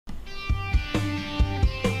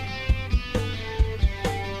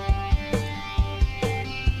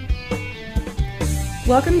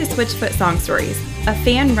Welcome to Switchfoot Song Stories, a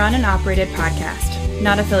fan-run and operated podcast,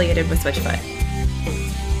 not affiliated with Switchfoot.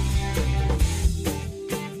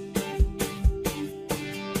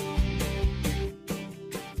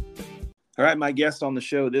 All right, my guest on the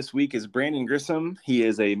show this week is Brandon Grissom. He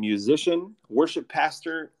is a musician, worship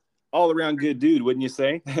pastor, all-around good dude, wouldn't you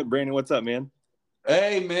say? Brandon, what's up, man?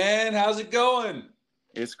 Hey, man, how's it going?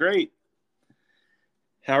 It's great.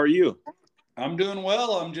 How are you? I'm doing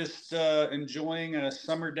well. I'm just enjoying a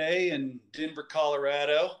summer day in Denver,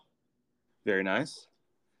 Colorado. Very nice.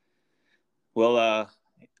 Well,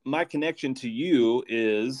 my connection to you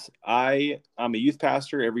is I'm a youth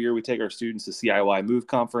pastor. Every year we take our students to CIY Move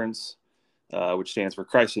Conference, which stands for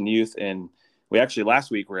Christ in Youth. And we actually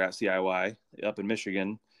last week were at CIY up in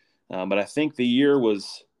Michigan. But I think the year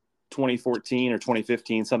was 2014 or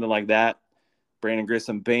 2015, something like that. Brandon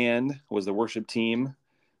Grissom Band was the worship team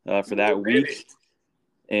for that week.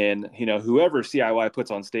 And, you know, whoever CIY puts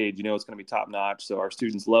on stage, you know, it's going to be top notch. So our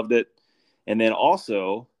students loved it. And then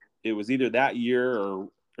also it was either that year or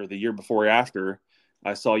the year before or after,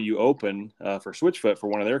 I saw you open for Switchfoot for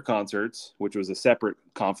one of their concerts, which was a separate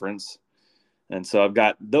conference. And so I've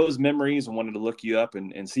got those memories and wanted to look you up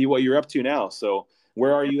and see what you're up to now. So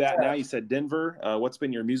where are you at now? You said Denver. What's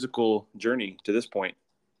been your musical journey to this point?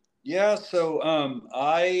 Yeah, so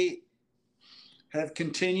I have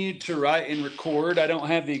continued to write and record. I don't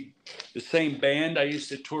have the same band I used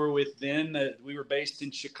to tour with then. We were based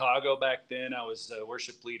in Chicago back then. I was a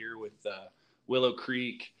worship leader with Willow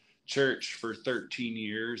Creek Church for 13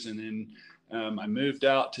 years. And then I moved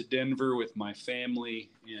out to Denver with my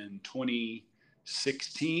family in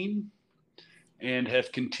 2016 and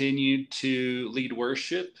have continued to lead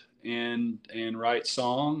worship and write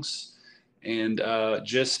songs. And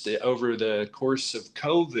just over the course of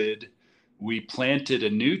COVID, we planted a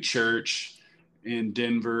new church in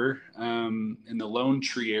Denver in the Lone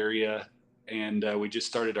Tree area. And we just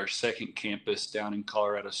started our second campus down in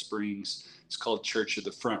Colorado Springs. It's called Church of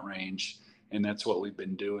the Front Range. And that's what we've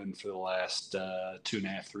been doing for the last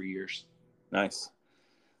 2.5, 3 years. Nice.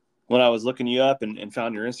 When I was looking you up and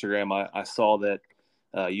found your Instagram, I saw that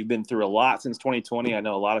you've been through a lot since 2020. I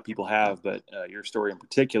know a lot of people have, but your story in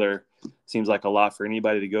particular seems like a lot for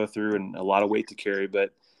anybody to go through and a lot of weight to carry.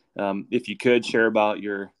 But if you could share about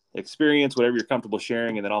your experience, whatever you're comfortable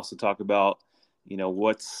sharing, and then also talk about, you know,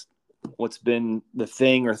 what's been the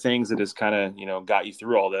thing or things that has kind of, you know, got you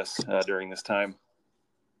through all this during this time.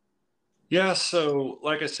 Yeah. So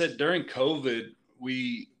like I said, during COVID,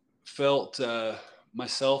 we felt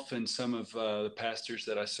myself and some of the pastors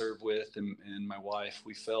that I serve with and my wife,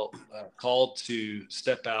 we felt called to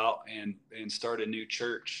step out and start a new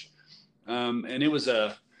church. And it was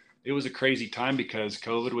a crazy time because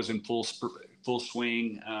COVID was in full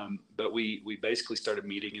swing. But we basically started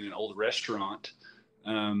meeting in an old restaurant.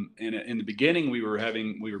 And in the beginning we were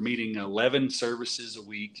meeting 11 services a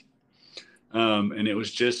week. And it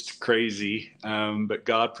was just crazy. But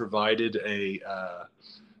God provided a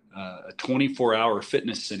 24-hour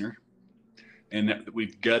fitness center, and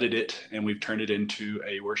we've gutted it and we've turned it into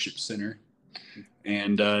a worship center.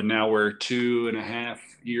 And now we're 2.5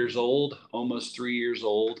 years old, almost 3 years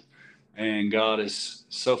old, and God is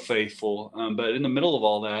so faithful. But in the middle of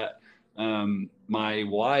all that, my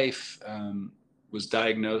wife was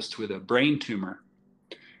diagnosed with a brain tumor.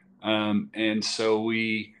 And so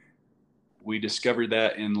we discovered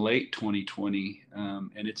that in late 2020,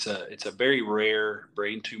 and it's a very rare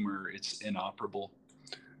brain tumor. It's inoperable,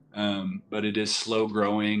 but it is slow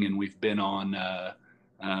growing, and we've been on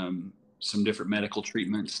some different medical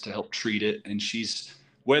treatments to help treat it. And she's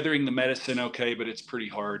weathering the medicine okay, but it's pretty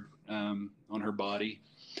hard on her body.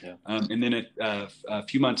 Yeah. And then a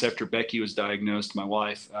few months after Becky was diagnosed, my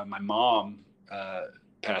wife, my mom,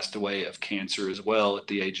 passed away of cancer as well at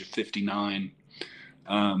the age of 59.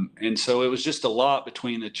 And so it was just a lot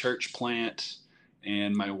between the church plant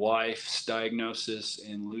and my wife's diagnosis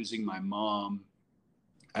and losing my mom.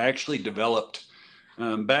 I actually developed,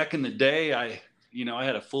 back in the day, I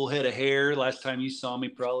had a full head of hair last time you saw me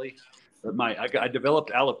probably, but I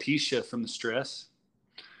developed alopecia from the stress.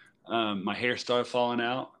 My hair started falling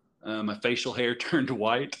out. My facial hair turned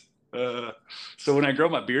white. So when I grow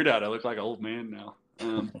my beard out, I look like an old man now.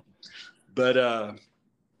 But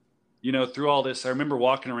through all this, I remember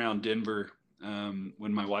walking around Denver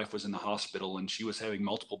when my wife was in the hospital, and she was having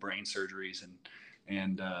multiple brain surgeries,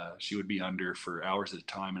 and she would be under for hours at a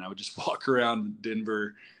time. And I would just walk around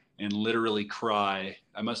Denver and literally cry.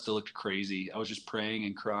 I must have looked crazy. I was just praying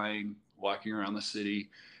and crying, walking around the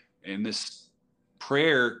city. And this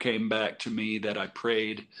prayer came back to me that I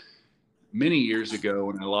prayed many years ago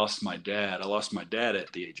when I lost my dad. I lost my dad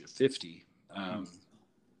at the age of 50.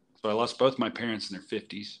 So I lost both my parents in their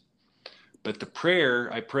 50s. But the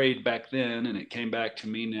prayer I prayed back then, and it came back to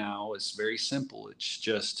me now, is very simple. It's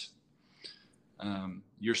just,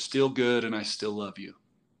 you're still good and I still love you.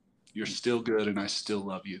 You're still good and I still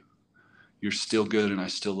love you. You're still good and I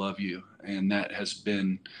still love you. And that has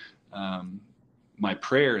been my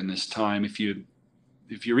prayer in this time. If you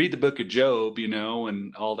read the book of Job, you know,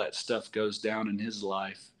 and all that stuff goes down in his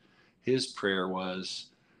life, his prayer was,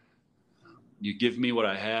 you give me what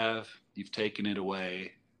I have, you've taken it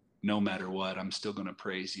away. No matter what, I'm still going to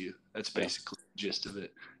praise you. That's basically the gist of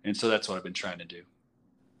it. And so that's what I've been trying to do.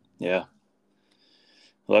 Yeah.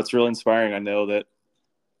 Well, that's really inspiring. I know that,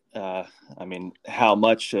 I mean, how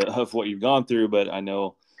much of what you've gone through, but I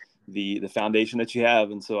know the foundation that you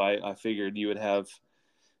have. And so I figured you would have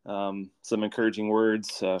some encouraging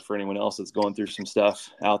words for anyone else that's going through some stuff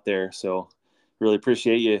out there. So really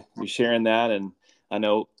appreciate you sharing that. And I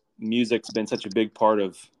know music's been such a big part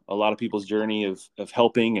of a lot of people's journey of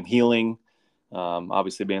helping and healing.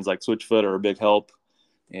 Obviously bands like Switchfoot are a big help.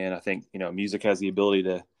 And I think, you know, music has the ability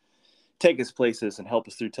to take us places and help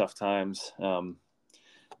us through tough times.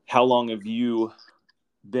 How long have you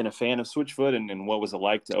been a fan of Switchfoot, and what was it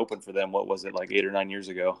like to open for them? What was it like 8 or 9 years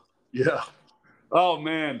ago? Yeah. Oh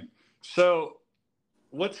man. So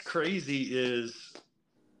what's crazy is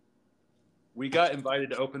we got invited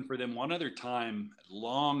to open for them one other time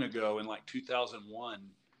long ago in like 2001.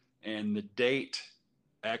 And the date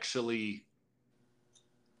actually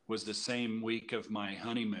was the same week of my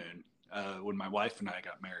honeymoon, when my wife and I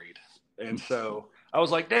got married. And so I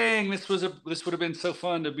was like, dang, this would have been so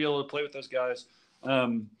fun to be able to play with those guys.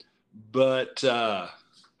 But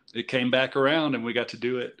it came back around and we got to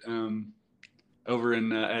do it over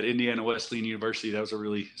at Indiana Wesleyan University. That was a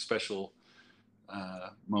really special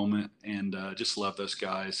moment, and just love those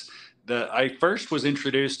guys. I first was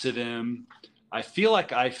introduced to them. I feel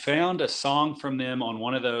like I found a song from them on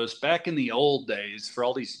one of those back in the old days for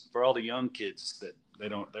all the young kids that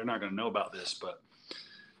they're not going to know about this, but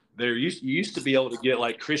you used to be able to get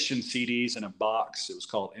like Christian CDs in a box. It was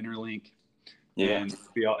called Interlink. Yeah.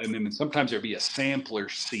 And then sometimes there'd be a sampler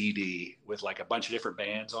CD with like a bunch of different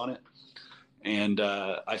bands on it. And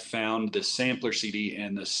I found the sampler CD,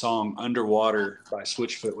 and the song Underwater by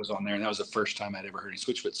Switchfoot was on there. And that was the first time I'd ever heard any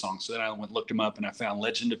Switchfoot song. So then I went and looked them up, and I found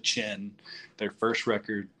Legend of Chin, their first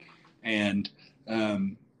record. And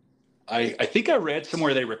I think I read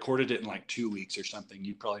somewhere they recorded it in like 2 weeks or something.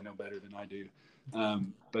 You probably know better than I do.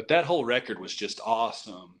 But that whole record was just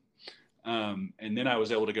awesome. And then I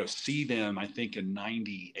was able to go see them, I think in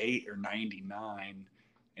 98 or 99.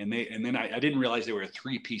 And then I didn't realize they were a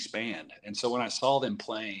 3-piece band. And so when I saw them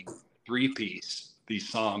playing 3-piece, these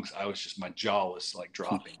songs, my jaw was like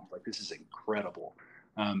dropping. Like, this is incredible.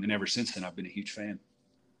 And ever since then, I've been a huge fan.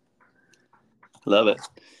 Love it.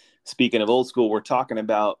 Speaking of old school, we're talking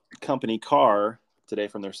about Company Car today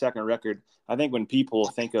from their second record. I think when people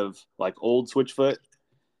think of like old Switchfoot,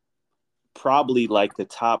 probably like the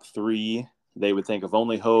top 3, they would think of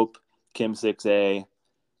Only Hope, Chem 6A,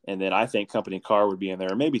 and then I think Company Car would be in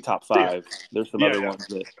there, or maybe top 5. Yeah. There's some other ones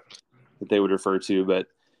that they would refer to, but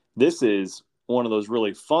this is one of those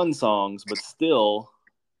really fun songs, but still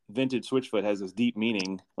vintage Switchfoot has this deep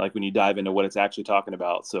meaning, like when you dive into what it's actually talking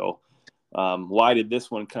about. So why did this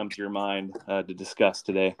one come to your mind to discuss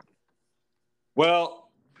today? Well,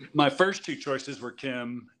 my first 2 choices were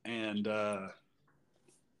Kim and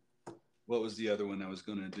what was the other one I was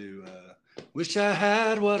going to do? Wish I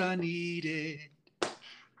Had What I Needed.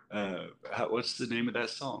 What's the name of that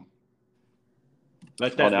song?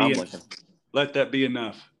 Let that be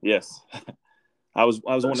enough. Yes. I was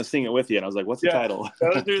wanting to sing it with you, and I was like, what's the title?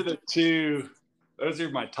 Those are the 2. Those are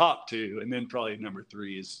my top 2. And then probably number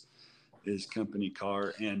 3 is Company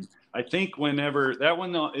Car. And I think whenever that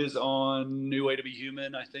one is on New Way to Be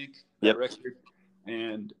Human, I think, that record.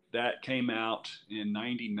 And that came out in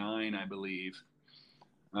 99, I believe.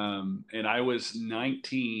 And I was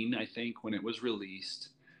 19, I think, when it was released.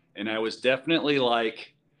 And I was definitely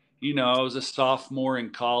like, you know, I was a sophomore in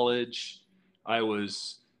college. I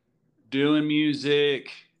was doing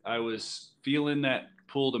music. I was feeling that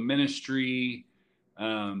pull to ministry.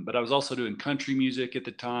 But I was also doing country music at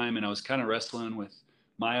the time. And I was kind of wrestling with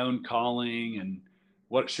my own calling and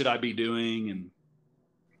what should I be doing. And,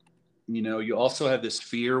 you know, you also have this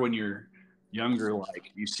fear when you're younger,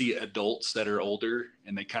 like you see adults that are older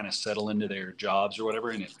and they kind of settle into their jobs or whatever,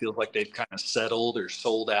 and it feels like they've kind of settled or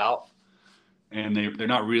sold out, and they're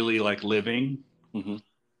not really like living. Mm-hmm.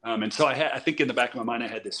 And so I think in the back of my mind I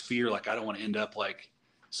had this fear, like I don't want to end up like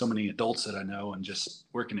so many adults that I know and just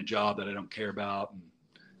working a job that I don't care about and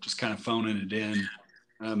just kind of phoning it in.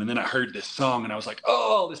 And then I heard this song and I was like,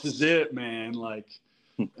 oh, this is it, man. Like,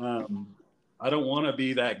 I don't want to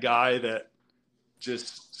be that guy that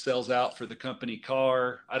just sells out for the company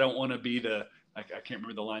car. I don't want to be I can't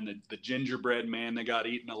remember the line, the gingerbread man that got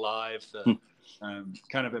eaten alive.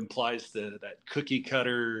 Kind of implies that cookie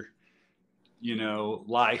cutter,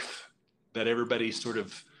 life that everybody sort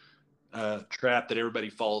of trap that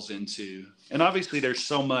everybody falls into. And obviously there's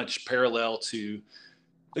so much parallel to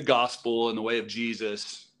the gospel and the way of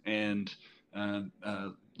Jesus and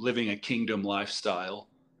living a kingdom lifestyle.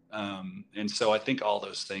 And so I think all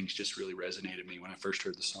those things just really resonated with me when I first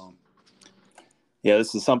heard the song. Yeah,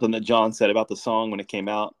 this is something that John said about the song when it came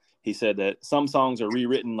out. He said that some songs are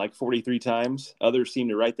rewritten like 43 times. Others seem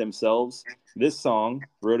to write themselves. This song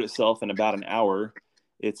wrote itself in about an hour.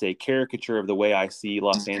 It's a caricature of the way I see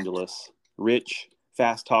Los Angeles. Rich,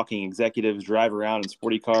 fast-talking executives drive around in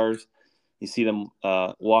sporty cars. You see them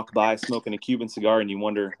walk by smoking a Cuban cigar, and you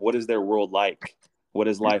wonder, what is their world like? What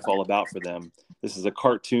is life all about for them? This is a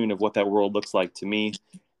cartoon of what that world looks like to me.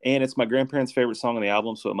 And it's my grandparents' favorite song on the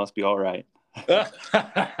album, so it must be all right. I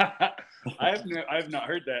have not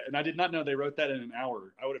heard that, and I did not know they wrote that in an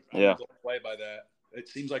hour. I would have blown away by that. It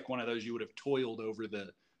seems like one of those you would have toiled over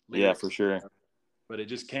the lyrics. Yeah, for sure. But it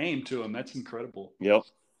just came to him. That's incredible. Yep.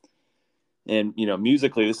 And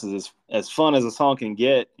musically, this is as fun as a song can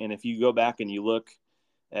get. And if you go back and you look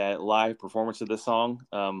at live performance of this song,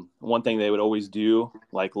 one thing they would always do,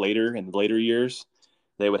 like later in the later years,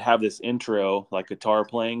 they would have this intro, like guitar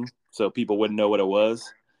playing, so people wouldn't know what it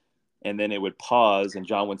was. And then it would pause, and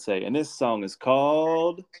John would say, and this song is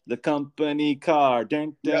called The Company Car.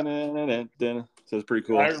 Dun, dun, dun, dun, dun, dun. So it's pretty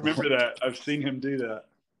cool. I remember that. I've seen him do that.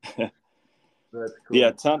 That's cool.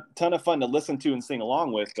 Yeah, ton of fun to listen to and sing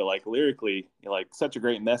along with, but like lyrically, like such a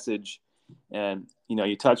great message. And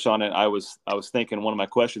you touched on it. I was thinking one of my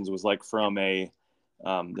questions was like from the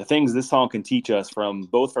things this song can teach us from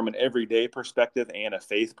both from an everyday perspective and a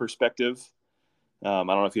faith perspective. I don't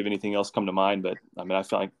know if you have anything else come to mind, but I mean, I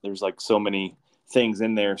feel like there's like so many things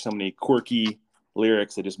in there, so many quirky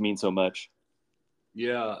lyrics that just mean so much.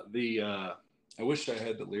 Yeah, I wish I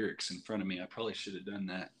had the lyrics in front of me. I probably should have done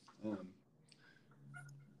that.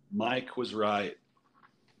 Mike was right.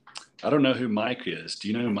 I don't know who Mike is. Do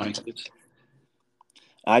you know who Mike is?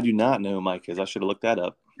 I do not know who Mike is. I should have looked that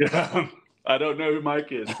up. Yeah, I don't know who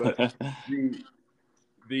Mike is, but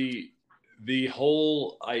the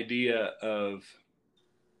whole idea of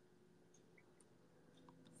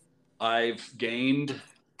I've gained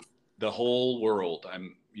the whole world.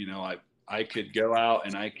 I could go out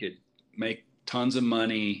and I could make tons of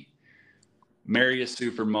money, marry a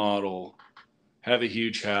supermodel, have a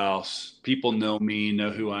huge house. People know me, know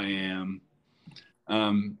who I am.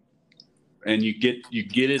 And you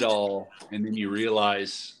get it all, and then you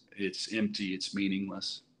realize it's empty, it's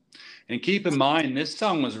meaningless. And keep in mind, this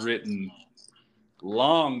song was written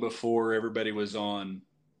long before everybody was on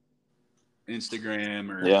Instagram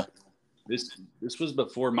or this was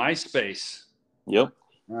before MySpace. Yep.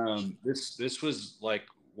 This was like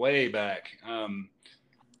way back.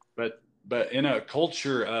 But in a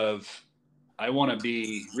culture of I want to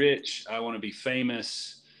be rich, I want to be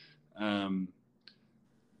famous,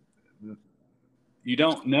 you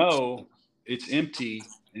don't know it's empty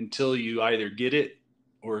until you either get it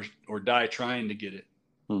or die trying to get it.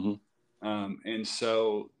 Mm-hmm. And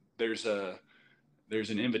so there's an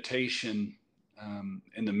invitation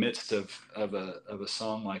in the midst of a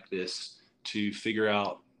song like this to figure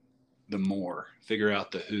out the more, figure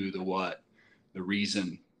out the who, the what, the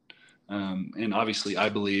reason. And obviously I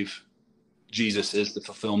believe Jesus is the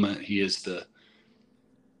fulfillment. He is the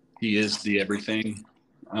everything.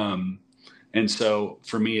 And so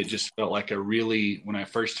for me, it just felt like when I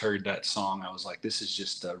first heard that song, I was like, this is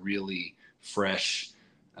just a really fresh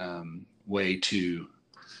way to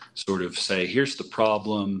sort of say, here's the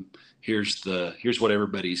problem. Here's what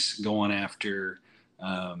everybody's going after.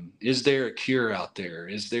 Is there a cure out there?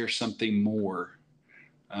 Is there something more?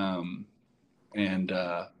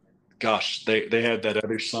 Gosh, they had that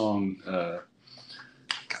other song.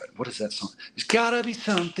 God, what is that song? There's gotta be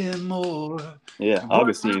something more. Yeah,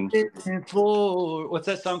 Augustine. What's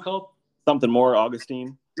that song called? Something More,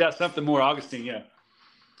 Augustine. Yeah, Something More, Augustine.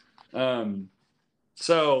 Yeah.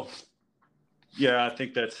 So, yeah, I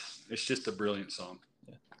think it's just a brilliant song.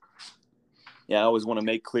 Yeah, I always want to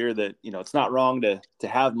make clear that it's not wrong to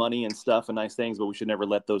have money and stuff and nice things, but we should never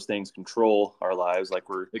let those things control our lives. Like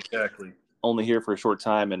we're exactly only here for a short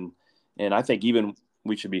time, and I think even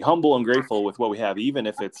we should be humble and grateful with what we have, even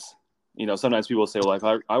if it's, sometimes people say,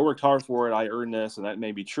 well, I worked hard for it, I earned this, and that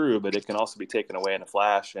may be true, but it can also be taken away in a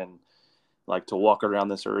flash. And like to walk around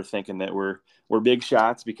this earth thinking that we're big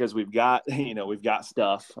shots because we've got, we've got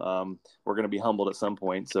stuff. We're going to be humbled at some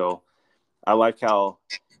point. So I like how,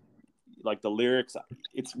 like, the lyrics,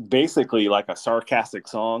 it's basically like a sarcastic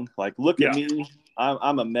song. Like, look at me,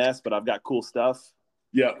 I'm a mess, but I've got cool stuff.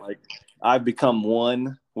 Yeah. Like, I've become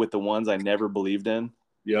one with the ones I never believed in.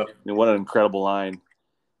 Yep. And what an incredible line.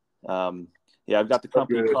 I've got the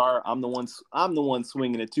company car. I'm the one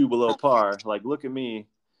swinging it 2 below par. Like, look at me.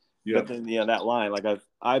 But then, that line, like,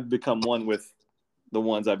 I've become one with the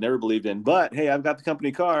ones I've never believed in. But hey, I've got the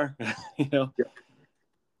company car.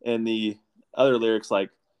 And the other lyrics,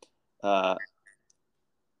 like, I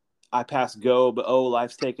pass go, but oh,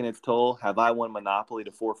 life's taken its toll. Have I won Monopoly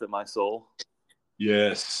to forfeit my soul?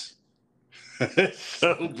 Yes. It's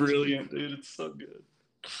so brilliant, dude. It's so good.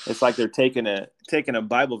 It's like they're taking a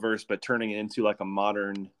Bible verse, but turning it into like a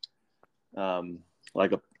modern,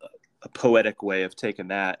 like a poetic way of taking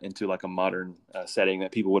that into like a modern setting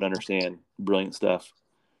that people would understand. Brilliant stuff.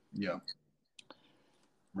 Yeah.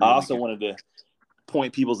 Really I also wanted to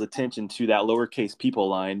point people's attention to that lowercase people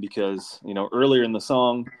line because, earlier in the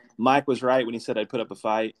song, Mike was right when he said I'd put up a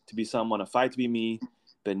fight to be someone, a fight to be me.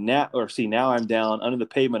 But now I'm down under the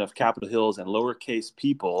pavement of Capitol Hills and lowercase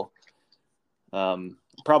people.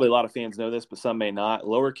 Probably a lot of fans know this, but some may not.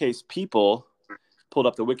 Lowercase people, pulled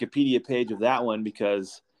up the Wikipedia page of that one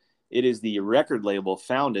because it is the record label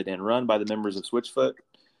founded and run by the members of Switchfoot.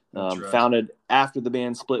 Right. Founded after the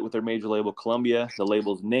band split with their major label Columbia. The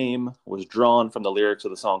label's name was drawn from the lyrics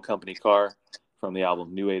of the song Company Car from the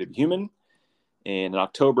album New Way to Be Human. And in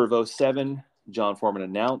October of 2007, John Foreman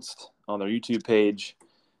announced on their YouTube page,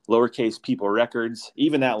 lowercase people records.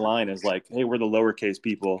 Even that line is like, hey, we're the lowercase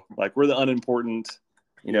people. Like, we're the unimportant,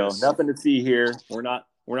 nothing to see here. We're not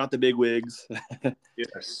the big wigs.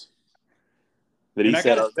 Yes. But he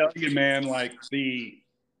said, I gotta tell you, man, like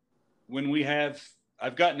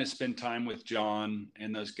I've gotten to spend time with John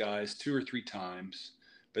and those guys 2 or 3 times,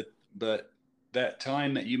 but that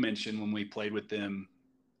time that you mentioned when we played with them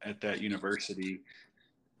at that university,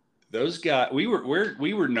 those guys, we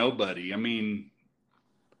were nobody. I mean,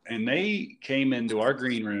 and they came into our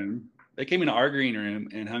green room. They came into our green room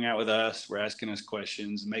and hung out with us. Were asking us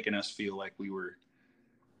questions, making us feel like we were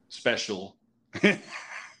special.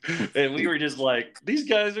 And we were just like, these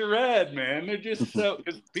guys are rad, man. They're just so,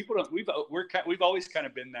 because people don't. We've always kind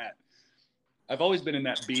of been that. I've always been in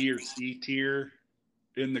that B or C tier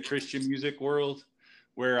in the Christian music world,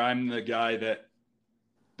 where I'm the guy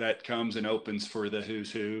that comes and opens for the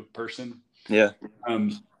who's who person. Yeah.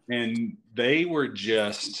 And they were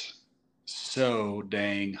just so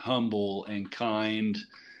dang humble and kind,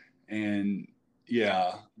 and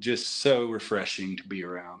just so refreshing to be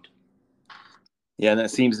around. Yeah, and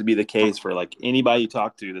that seems to be the case for like anybody you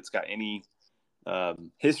talk to that's got any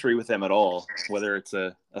history with them at all, whether it's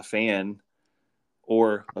a fan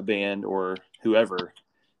or a band or whoever.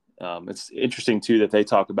 It's interesting too that they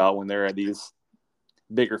talk about when they're at these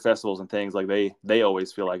bigger festivals and things, like they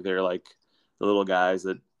always feel like they're like the little guys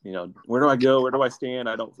that, where do I go? Where do I stand?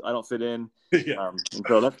 I don't fit in. Yeah. And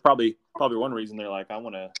so that's probably one reason they're like, I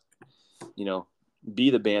want to,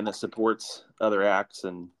 be the band that supports other acts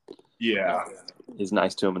and is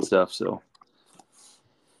nice to them and stuff. So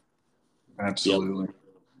absolutely.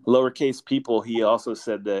 Lowercase people. He also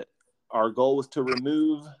said that our goal was to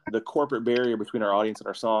remove the corporate barrier between our audience and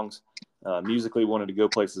our songs. Musically, we wanted to go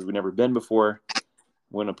places we've never been before.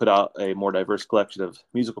 We want to put out a more diverse collection of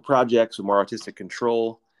musical projects with more artistic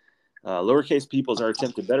control. Lowercase people is our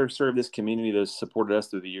attempt to better serve this community that has supported us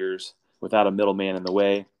through the years without a middleman in the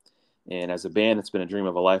way. And as a band, it's been a dream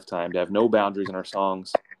of a lifetime to have no boundaries in our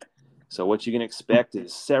songs. So what you can expect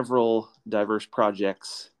is several diverse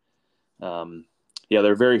projects.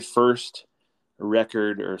 Their very first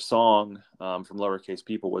record or song from Lowercase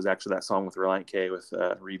People was actually that song with Reliant K with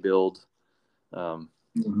Rebuild,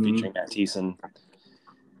 featuring Matt Thiessen.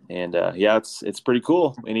 And it's pretty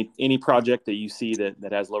cool. Any project that you see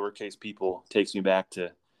that has Lowercase People takes me back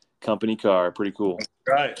to Company Car. Pretty cool.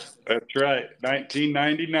 That's right.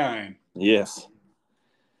 1999. Yes.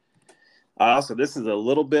 Also, this is a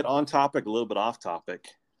little bit on topic, a little bit off topic.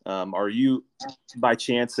 Are you, by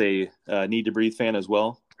chance, a Need to Breathe fan as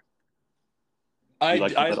well? I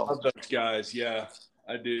love those guys. Yeah,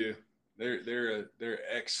 I do. They're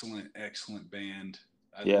excellent band.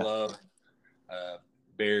 I love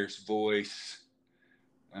Bear's voice,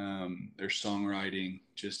 their songwriting.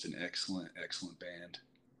 Just an excellent band.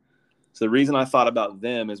 So the reason I thought about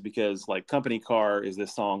them is because like Company Car is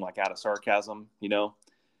this song like out of sarcasm,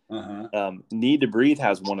 Need to Breathe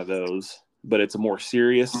has one of those, but it's a more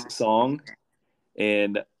serious song.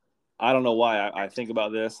 And I don't know why I think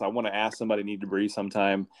about this. I want to ask somebody Need to Breathe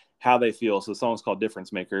sometime how they feel. So the song's called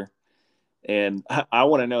Difference Maker. And I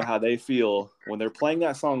want to know how they feel when they're playing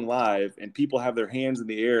that song live and people have their hands in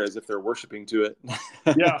the air as if they're worshiping to it.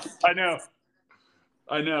 Yeah, I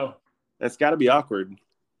know. That's got to be awkward.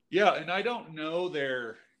 Yeah, and I don't know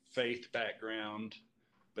their faith background,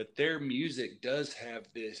 but their music does have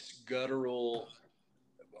this guttural,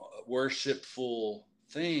 worshipful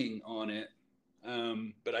thing on it.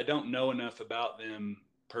 But I don't know enough about them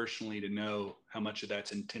personally to know how much of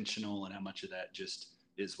that's intentional and how much of that just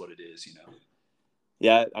is what it is, you know?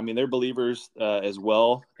 Yeah. I mean, they're believers as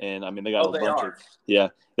well. And I mean, they got Oh, a they bunch are.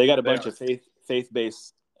 they got a They bunch are. of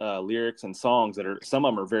faith-based lyrics and songs that are, some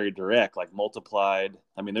of them are very direct, like Multiplied.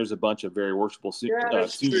 I mean, there's a bunch of very worshipful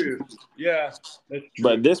That's true. Yeah, that's true.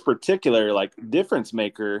 But this particular, like, Difference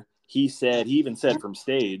Maker, he even said from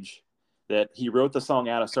stage that he wrote the song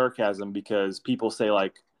out of sarcasm because people say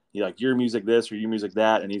like your music this or your music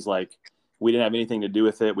that, and he's like, we didn't have anything to do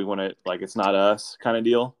with it. We want to, like, it's not us kind of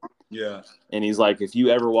deal. Yeah. And he's like, if you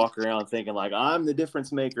ever walk around thinking like I'm the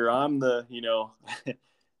difference maker, I'm the,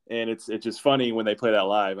 and it's just funny when they play that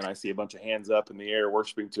live and I see a bunch of hands up in the air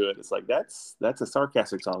worshiping to it. It's like that's a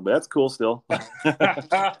sarcastic song, but that's cool still.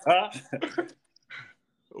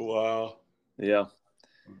 Wow. Yeah.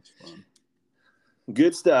 That's fun.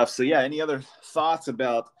 Good stuff. So yeah, any other thoughts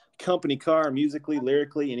about Company Car, musically,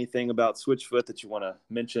 lyrically, anything about Switchfoot that you want to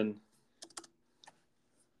mention?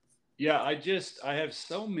 Yeah, I have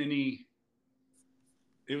so many.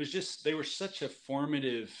 It was just, they were such a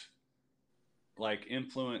formative, like,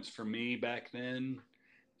 influence for me back then.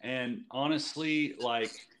 And honestly,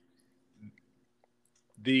 like,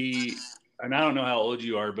 and I don't know how old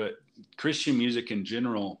you are, but Christian music in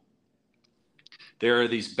general, there are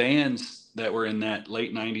these bands that were in that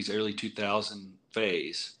late 90s, early 2000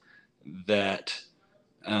 phase that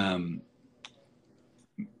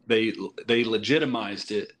they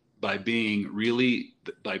legitimized it by being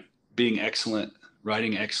excellent,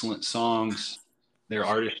 writing excellent songs, their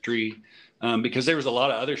artistry, because there was a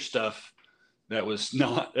lot of other stuff that was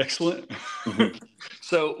not excellent. Mm-hmm.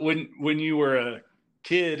 So when you were a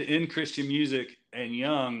kid in Christian music and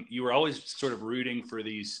young, you were always sort of rooting for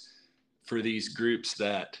these groups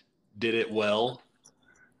that did it well.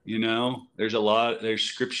 There's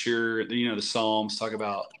scripture, the Psalms talk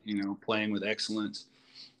about, playing with excellence.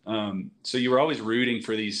 So you were always rooting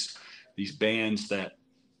for these bands that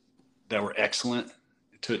were excellent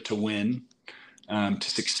to win, to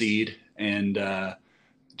succeed. And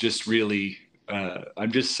just really,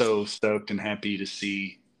 I'm just so stoked and happy to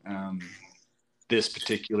see this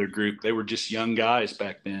particular group. They were just young guys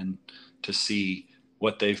back then, to see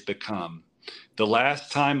what they've become. The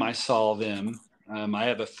last time I saw them, I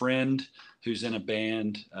have a friend who's in a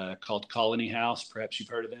band called Colony House. Perhaps you've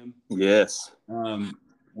heard of them. Yes.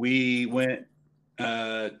 We went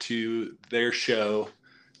to their show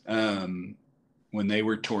when they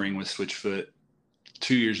were touring with Switchfoot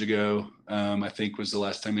 2 years ago. I think was the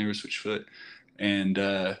last time they were Switchfoot.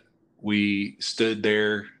 And we stood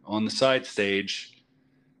there on the side stage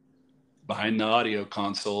behind the audio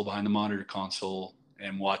console, behind the monitor console,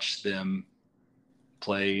 and watched them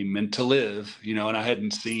play Meant to Live, and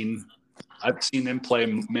I've seen them play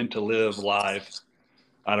Meant to Live live,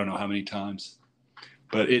 I don't know how many times,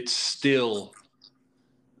 but it's still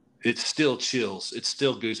chills. It's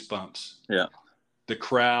still goosebumps. Yeah. The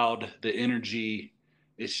crowd, the energy,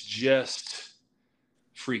 it's just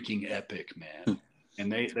freaking epic, man.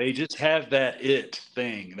 And they just have that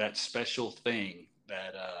thing, that special thing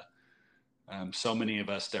that so many of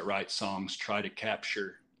us that write songs try to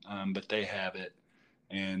capture, but they have it.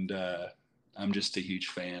 And I'm just a huge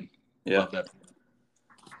fan. Yeah. Love that.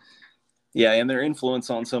 Yeah, and their influence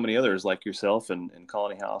on so many others like yourself and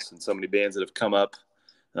Colony House and so many bands that have come up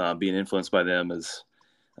being influenced by them is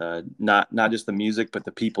not just the music, but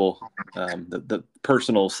the people, the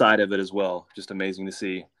personal side of it as well. Just amazing to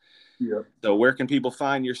see. Yeah. So where can people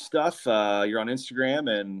find your stuff? You're on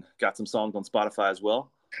Instagram and got some songs on Spotify as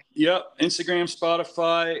well. Yep. Instagram,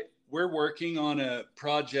 Spotify. We're working on a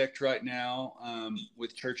project right now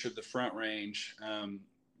with Church of the Front Range,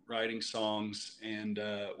 writing songs. And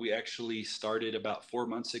we actually started about 4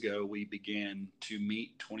 months ago. We began to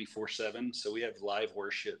meet 24/7. So we have live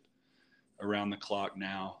worship around the clock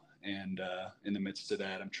now. And in the midst of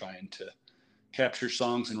that, I'm trying to capture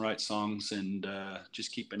songs and write songs, and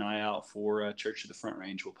just keep an eye out for Church of the Front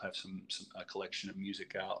Range. We'll have a collection of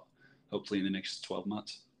music out, hopefully in the next 12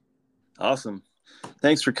 months. Awesome.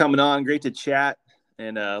 Thanks for coming on. Great to chat,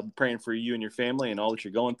 and praying for you and your family and all that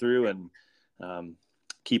you're going through, and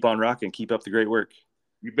keep on rocking. Keep up the great work.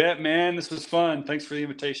 You bet, man. This was fun. Thanks for the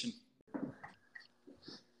invitation.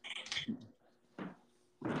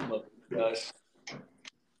 Love you guys.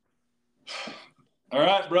 All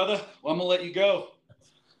right, brother. Well, I'm gonna let you go.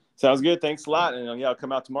 Sounds good. Thanks a lot. And yeah, I'll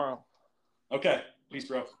come out tomorrow. Okay. Peace,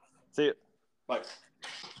 bro. See you. Bye.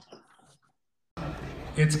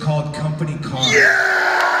 It's called Company Car.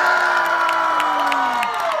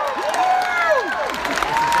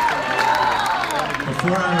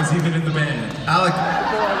 Before I was even in the band. Alec,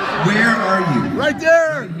 where are you? Right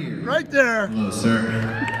there. Right here. Right there. Hello, sir.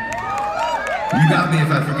 You got me if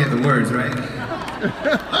I forget the words, right?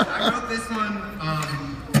 I wrote this one.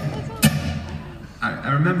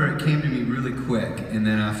 I remember it came to me really quick, and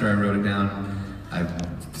then after I wrote it down, I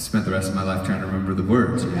spent the rest of my life trying to remember the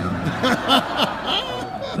words. You know.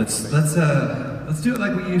 Let's do it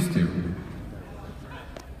like we used to.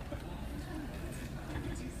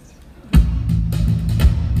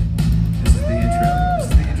 This is the intro. This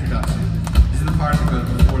is the introduction. This is the part that goes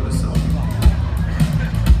before the song.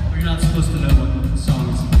 You're not supposed to know what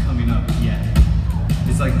song's coming up yet.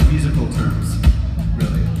 It's like musical terms,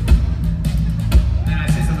 really. And I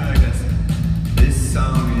say something like this. This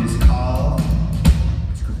song is called.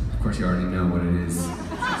 Of course, you already know what it is.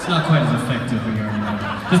 It's not quite as effective when you already know.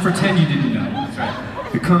 Just pretend you didn't know. That's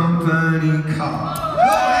right. The company car.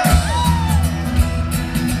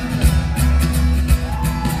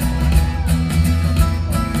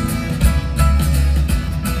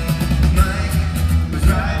 Mike was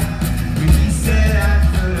right when he said I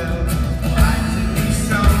could have tried to be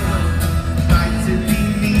someone, tried to be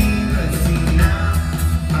me, but see now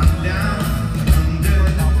I'm down under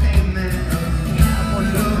the pavement of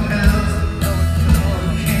little hells.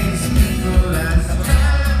 Can't speak for last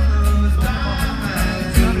time goes by. My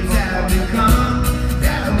dreams have become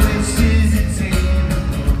that which is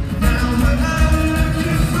attainable. Now what I'm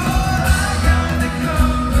looking for, I got the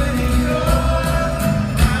company car.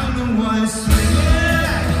 I'm the one swinging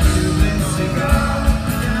like Cuban cigar.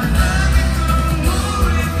 Now I become more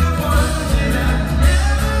with the ones that I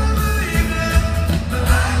never believed in, but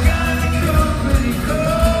I got the company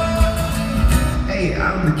car. Hey,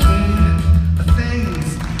 I'm the king of things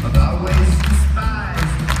I've always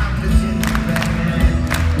despised. I'm the gingerbread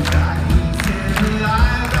without eating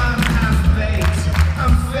alive. I'm half baked,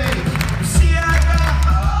 I'm fake. You see, I got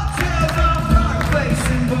hotels on Park Place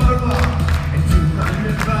and Boardwalk, and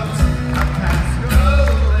 $200 I pass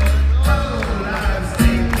rolling. Oh, life's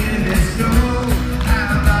taking its toll.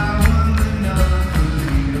 Have I won the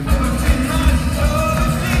monopoly of 14 months? Oh,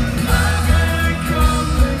 I got a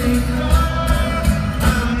company car.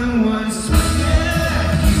 I'm the one swinging that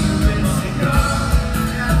Cuban cigar.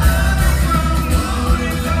 Now I become more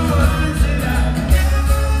with the ones that I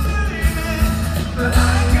never believed in, but I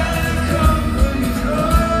got a company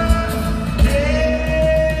car.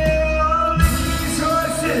 Hey, all the king's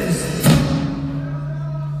horses.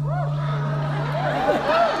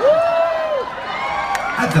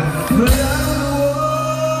 At the foot of the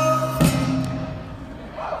wall,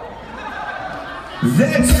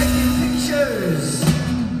 they're taking pictures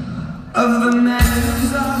of the man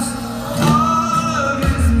who's lost all of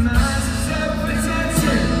his massive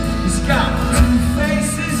self-attention. He's got two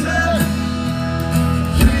faces left.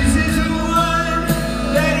 His is the one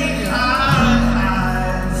that he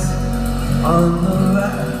hides on the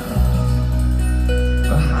left,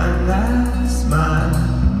 behind that smile.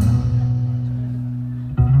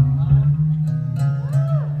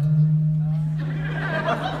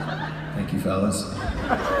 Thank you, fellas.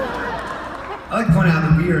 I like to point out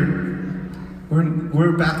that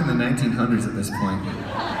we're back in the 1900s at this point.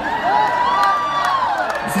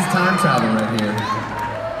 This is time travel right here.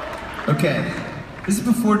 Okay, this is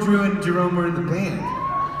before Drew and Jerome were in the band.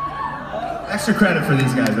 Extra credit for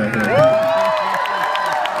these guys right here.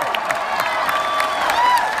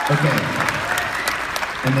 Okay,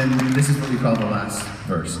 and then this is what we call the last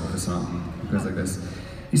verse of the song. It goes like this.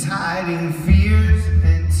 He's hiding fears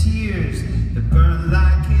and tears that burn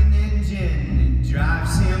like an engine. It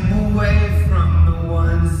drives him away from the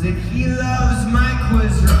ones that he loves. Mike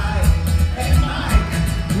was right.